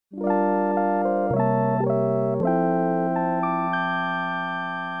Oh,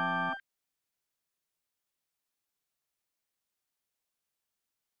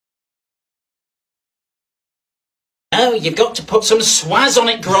 you've got to put some swaz on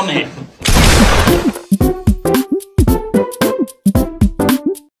it, Gromit.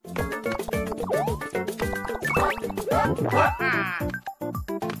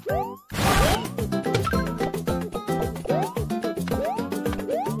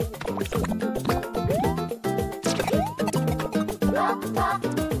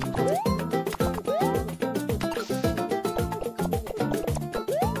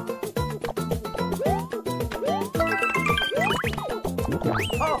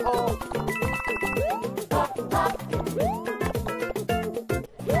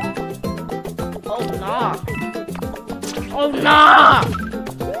 Oh, nah!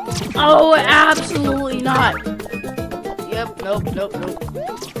 Oh, absolutely not! Yep, nope.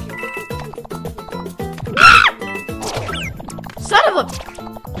 Son of a...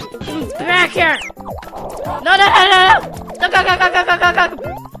 Get back here! No! Go!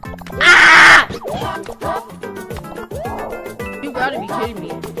 Ah! You gotta be kidding me.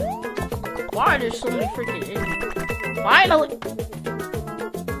 Why are there so many freaking enemies? Finally!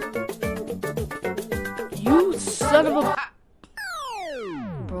 You son of a...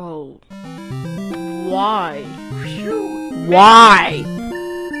 Bro. Why? Why?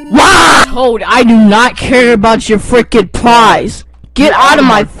 Why? Toad, I do not care about your freaking prize. Get out of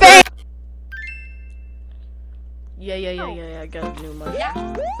my face! Yeah, I got a new money. Yeah,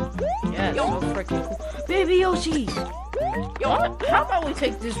 so freaking cool. Baby Yoshi! Yo, how about we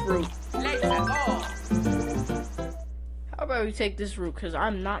take this route? How about we take this route? Cause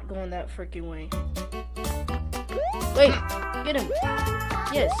I'm not going that freaking way. Wait, get him.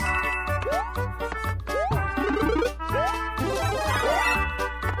 Yes.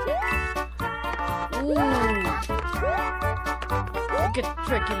 Ooh. Look at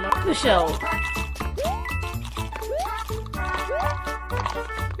freaking Michelle.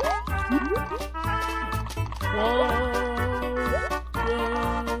 Whoa.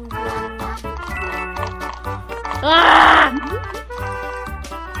 Ah!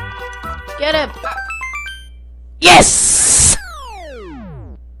 Get him. Yes!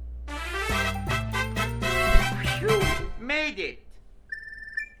 You made it!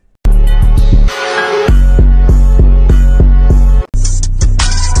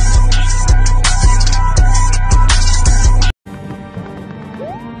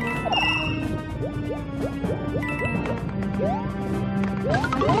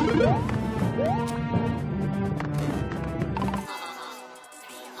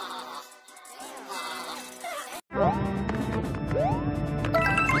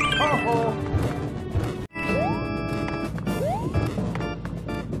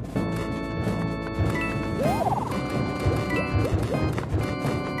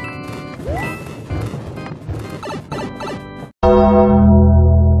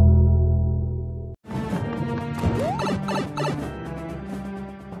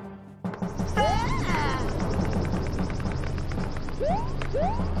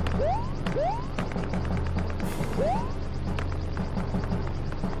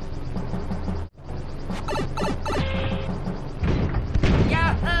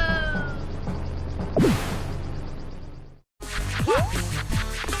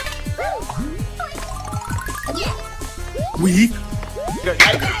 Weak.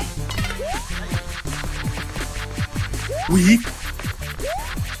 Weak.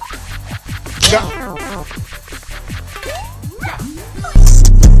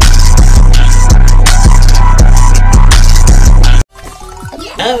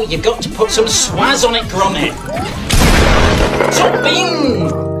 Oh, you've got to put some swaz on it, Gromit. Top beans!